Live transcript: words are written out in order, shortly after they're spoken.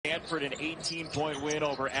Stanford an 18-point win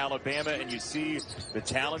over Alabama, and you see the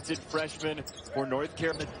talented freshman for North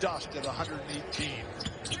Carolina. The dust at 118.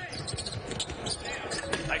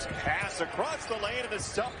 Nice pass across the lane, and the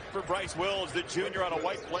stop for Bryce Wills, the junior out of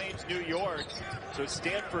White Plains, New York. So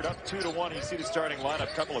Stanford up 2-1. You see the starting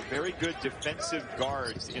lineup. A couple of very good defensive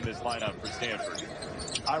guards in this lineup for Stanford.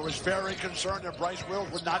 I was very concerned that Bryce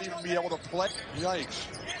Wills would not even be able to play. Yikes.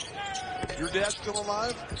 Your dad's still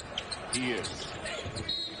alive? He is.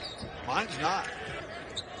 Mine's not.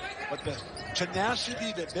 But the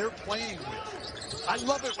tenacity that they're playing with. I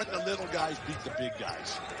love it when the little guys beat the big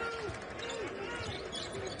guys.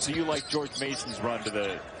 So you like George Mason's run to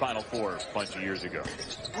the Final Four a bunch of years ago?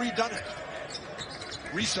 Redone it.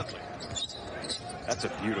 Recently. That's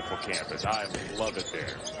a beautiful campus. I love it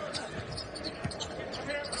there.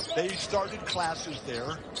 They started classes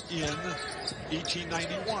there in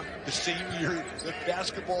 1891, the same year that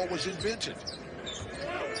basketball was invented.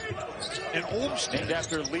 And Olmsted. Named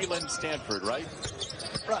after Leland Stanford, right?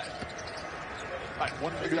 Right.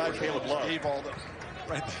 One of the guys Caleb Love. gave all the...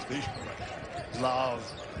 Right. Love.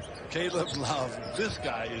 Caleb Love. This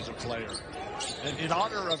guy is a player. And in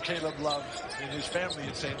honor of Caleb Love and his family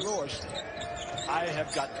in St. Louis, I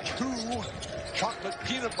have got 2 chocolate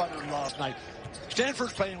peanut butter love nights.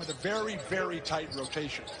 Stanford's playing with a very, very tight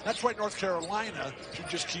rotation. That's why North Carolina should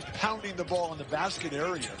just keep pounding the ball in the basket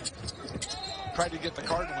area. Try to get the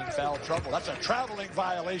Cardinal in foul trouble. That's a traveling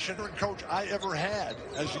violation. The coach I ever had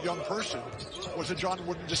as a young person was a John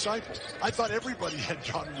Wooden disciple. I thought everybody had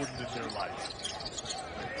John Wooden in their life.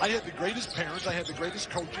 I had the greatest parents, I had the greatest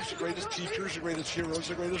coaches, the greatest teachers, the greatest heroes,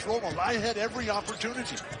 the greatest role models. I had every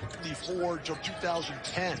opportunity. 1994 till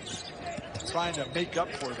 2010, trying to make up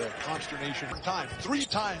for the consternation of time. 3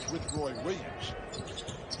 times with Roy Williams.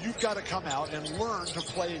 You've got to come out and learn to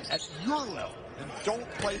play at your level and don't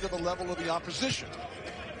play to the level of the opposition.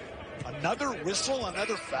 Another whistle,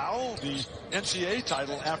 another foul, the NCAA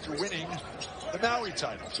title after winning the Maui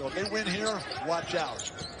title. So if they win here, watch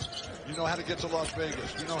out. You know how to get to Las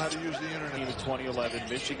Vegas. You know how to use the internet. 2011,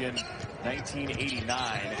 Michigan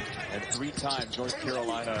 1989, and 3 times North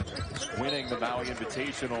Carolina winning the Maui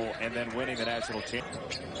Invitational and then winning the national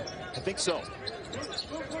championship. I think so.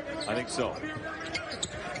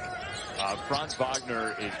 Franz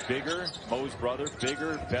Wagner is bigger. Mo's brother,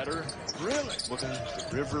 bigger, better. Really? Look at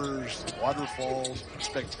the rivers, the waterfalls,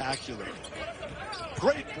 spectacular.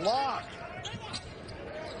 Great block.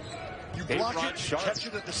 You block it, Sharpe. Catch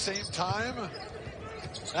it at the same time.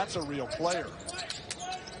 That's a real player.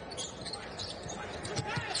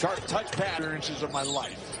 Sharpe touch pass. Experiences of my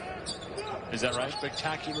life. Is that right?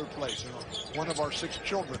 Spectacular place. One of our 6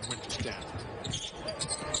 children went to Stanford.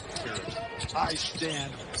 I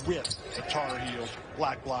stand with the Tar Heels.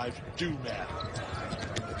 Black lives do matter.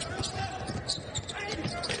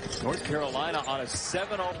 North Carolina on a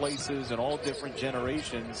 7-0 places in all different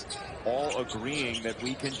generations, all agreeing that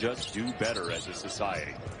we can just do better as a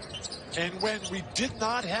society. And when we did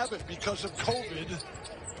not have it because of COVID,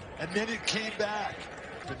 and then it came back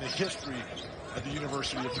in the history of the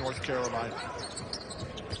University of North Carolina.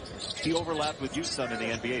 He overlapped with you some in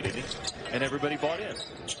the NBA, didn't he? And everybody bought in.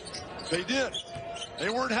 They did. They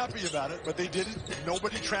weren't happy about it, but they did it.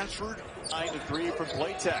 Nobody transferred. 9-3 from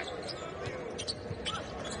Playtech.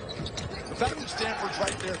 The fact that Stanford's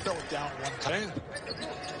right there, throw it down one time.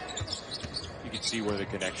 You can see where the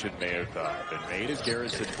connection may have been made as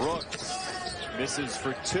Garrison Brooks misses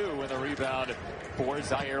for 2 and the rebound for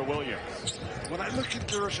Ziaire Williams. When I look at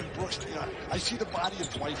Garrison Brooks, I see the body of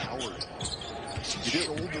Dwight Howard. I see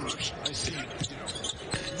shoulders. I see,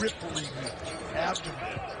 rippling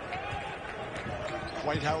abdomen.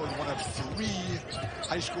 Dwight Howard, one of 3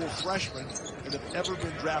 high school freshmen that have ever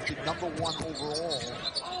been drafted #1 overall.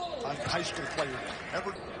 A high school player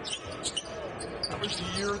ever. That was the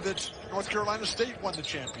year that North Carolina State won the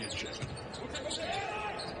championship.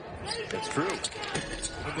 That's true.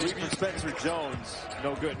 Maybe Spencer Jones,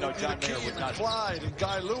 no good. No, John Mayer would not. Clyde and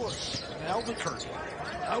Guy Lewis and Albuquerque.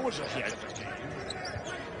 That was a heck of a game.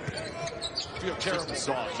 Feel terrible. Just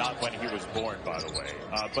the song, not when he was born, by the way.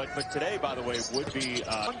 But today, by the way, would be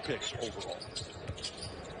 1 picks overall.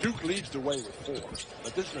 Duke leads the way with 4,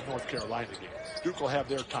 but this is a North Carolina game. Duke will have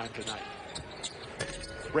their time tonight.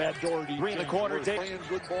 Brad Doherty, 3 in the corner, playing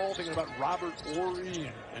good ball. Thinking about Robert Ory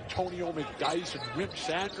and Antonio McDyess and Wimp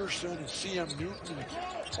Sanderson and C.M. Newton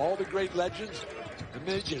and all the great legends. And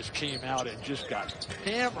they just came out and just got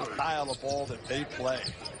hammered. Style of ball that they play.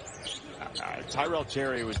 Tyrell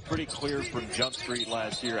Terry was pretty clear from Jump Street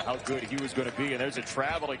last year how good he was going to be, and there's a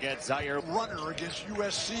travel against Ziaire. Runner against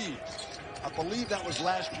USC. I believe that was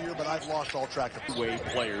last year, but I've lost all track of Two-way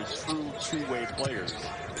players, true two-way players.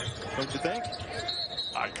 Don't you think?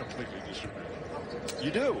 I completely disagree.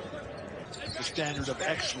 You do. The standard of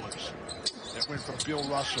excellence that went from Bill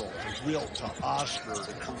Russell to Wilt to Oscar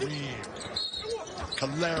to Kareem to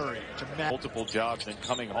Larry to Matt. Multiple jobs and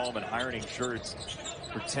coming home and ironing shirts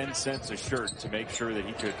for 10 cents a shirt to make sure that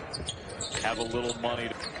he could have a little money.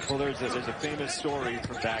 Well, there's a famous story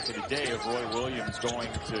from back in the day of Roy Williams going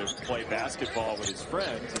to play basketball with his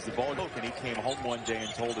friends as the ball broke, and he came home one day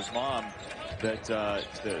and told his mom that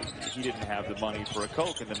he didn't have the money for a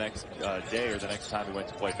Coke, and the next day or the next time he went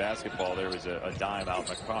to play basketball, there was a dime out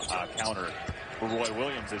on the counter for Roy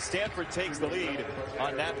Williams as Stanford takes the lead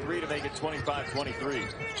on that three to make it 25-23.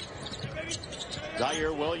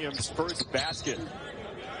 Ziaire Williams' first basket.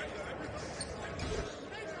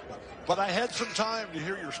 But I had some time to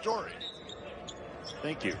hear your story.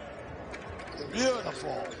 Thank you.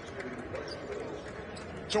 Beautiful.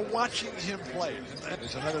 So watching him play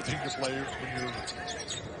is another thing to play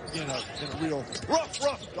when you're in a real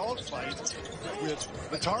rough dogfight with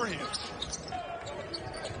the Tar Heels.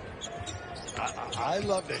 I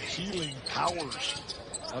love the healing powers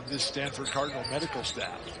of this Stanford Cardinal medical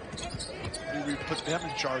staff. We put them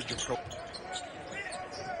in charge of coaching.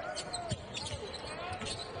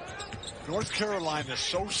 North Carolina is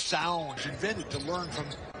so sound, invented to learn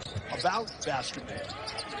about basketball,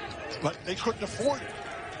 but they couldn't afford it.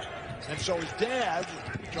 And so his dad,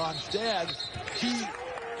 John's dad, he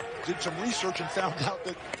did some research and found out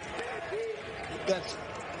that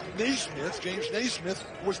Naismith, James Naismith,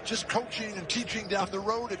 was just coaching and teaching down the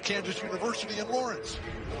road at Kansas University in Lawrence.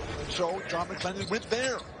 And so John McClendon went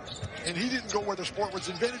there. And he didn't go where the sport was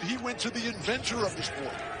invented. He went to the inventor of the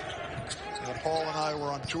sport. Paul and I were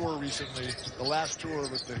on tour recently, the last tour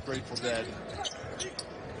with the Grateful Dead.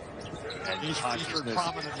 And he's featured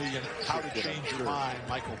prominently in How to Change Your Mind,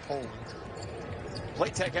 Michael Pollan.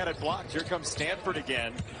 Playtech had it blocked. Here comes Stanford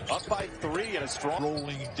again, up by 3 and a strong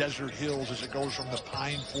rolling desert hills as it goes from the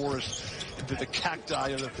pine forest into the cacti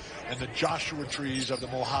and the Joshua trees of the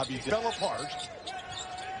Mojave. Fell apart.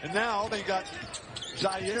 And now they got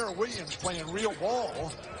Ziaire Williams playing real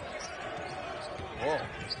ball. Whoa.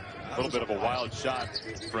 A little bit of a wild shot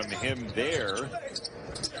from him there.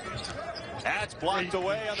 That's blocked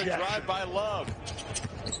away on the drive by Love.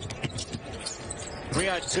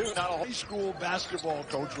 3-on-2. Now high school basketball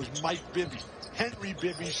coach was Mike Bibby, Henry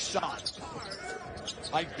Bibby's son.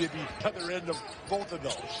 Mike Bibby, other end of both of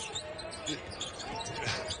those.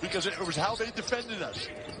 Because it was how they defended us.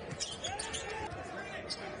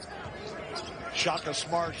 Shaka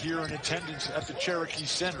Smart here in attendance at the Cherokee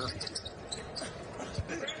Center.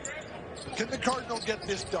 Can the Cardinal get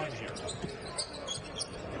this done here?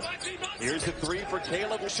 Here's the 3 for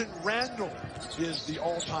Caleb. Randall is the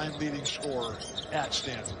all-time leading scorer at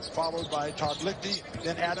Stanford, followed by Todd Lichty,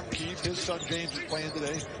 then Adam Keefe. His son James is playing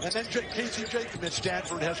today, and then Casey Jacob at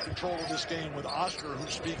Stanford has control of this game with Oscar, who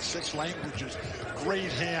speaks 6 languages.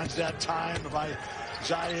 Great hands that time by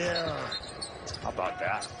Ziaire. How about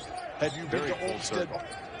that? Have you been to Olmsted?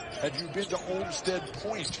 Have you been to Olmsted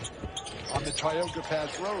Point on the Tioga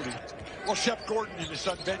Pass Road? Well, Shep Gordon and his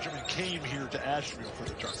son Benjamin came here to Asheville for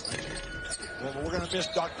the tournament. Well, we're going to miss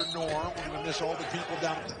Dr. Norm. We're going to miss all the people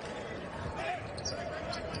down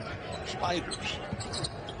Spiders.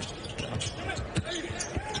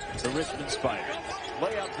 The Richmond Spiders.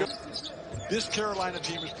 Layup good. This Carolina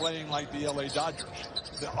team is playing like the LA Dodgers.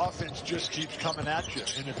 The offense just keeps coming at you.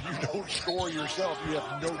 And if you don't score yourself, you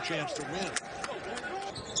have no chance to win.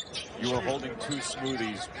 You are holding 2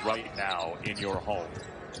 smoothies right now in your home.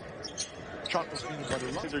 Chocolate peanut butter.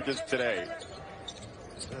 These are just today.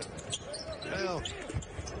 Well,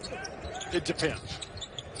 it depends.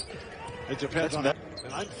 It depends on that.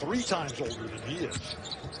 And I'm 3 times older than he is.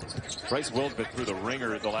 Bryce Will's been through the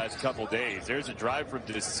ringer the last couple days. There's a drive from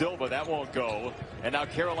De Silva. That won't go. And now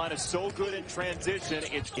Carolina's so good in transition.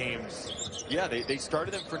 It's games. Yeah, they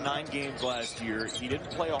started him for 9 games last year. He didn't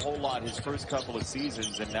play a whole lot his first couple of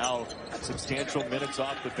seasons. And now substantial minutes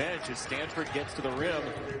off the bench as Stanford gets to the rim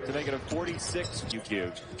to make it a 46. You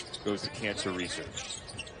give goes to cancer research.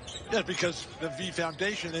 Yeah, because the V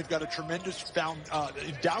Foundation, they've got a tremendous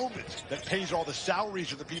endowment that pays all the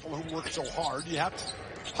salaries of the people who work so hard. You have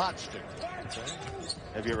pot stickers. Okay?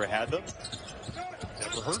 Have you ever had them?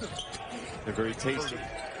 Never heard of them. They're very tasty.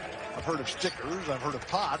 I've heard of stickers. I've heard of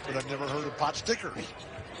pot, but I've never heard of pot stickers.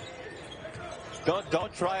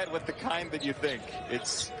 Don't try it with the kind that you think.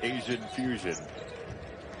 It's Asian fusion.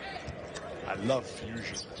 I love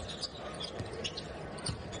fusion.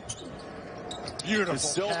 Beautiful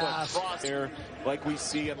Silva pass. Cross there like we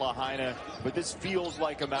see in Lahaina, but this feels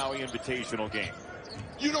like a Maui Invitational game.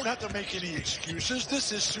 You don't have to make any excuses.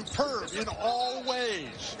 This is superb in all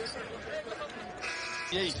ways.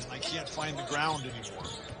 I can't find the ground anymore.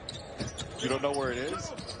 You don't know where it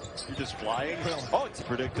is? You're just flying? Well, oh, it's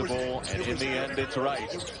predictable, and in the end, it's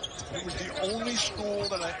right. It was the only school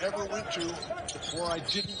that I ever went to where I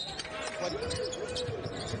didn't.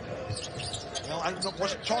 Well, I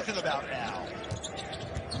wasn't talking about Al.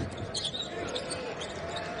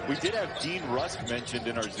 We did have Dean Rusk mentioned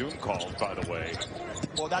in our Zoom call, by the way.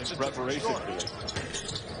 Well, that's in a preparation for this.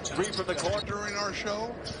 Three from the corner during our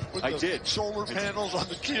show. With I the did. Solar panels on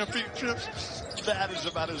the camping trips. That is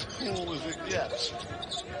about as cool as it gets.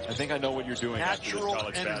 I think I know what you're doing Natural after this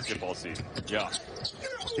college energy. basketball season. Yeah.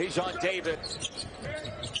 Dejon David.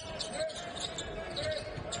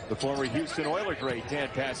 The former Houston Oiler great Dan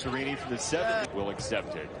Pastorini from the 70s will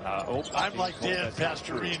accept it. I'm like Dan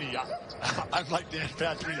Pastorini. I'm like Dan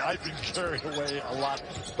Pastorini. I've been carried away a lot.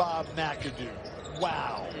 Bob McAdoo.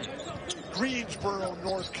 Wow. Greensboro,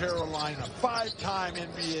 North Carolina, 5-time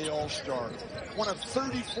NBA All-Star. One of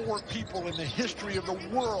 34 people in the history of the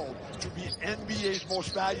world to be NBA's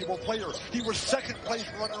most valuable player. He was second place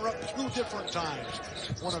runner-up 2 different times.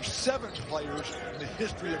 One of 7 players in the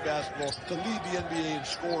history of basketball to lead the NBA in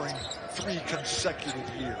scoring 3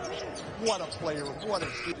 consecutive years. What a player. What a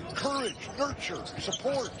courage, nurture,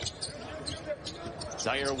 support.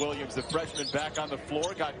 Ziaire Williams, the freshman, back on the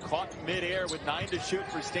floor, got caught midair with 9 to shoot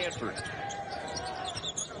for Stanford.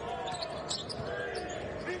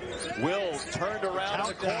 Will turned around in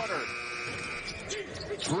the corner.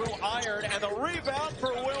 Drew iron and the rebound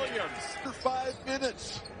for Williams. For 5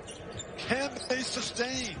 minutes. Can they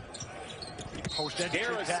sustain?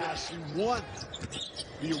 Post-entry pass, he won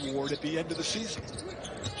the award at the end of the season.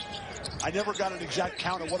 I never got an exact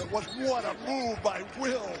count of what it was. What a move by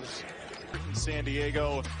Wills. San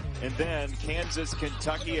Diego, and then Kansas,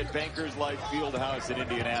 Kentucky at Bankers Life Fieldhouse in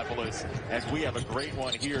Indianapolis. And we have a great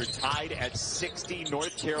one here, tied at 60.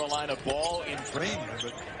 North Carolina ball in training,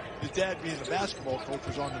 but his dad being a basketball coach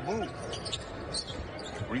was on the move.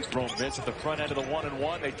 Free throw miss at the front end of the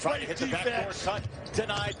 1-and-1. They try to hit the backdoor cut,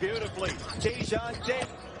 denied beautifully. Dejon David.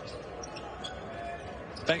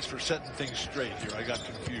 Thanks for setting things straight here. I got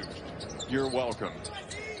confused. You're welcome.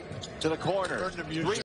 To the corner. Turn the music.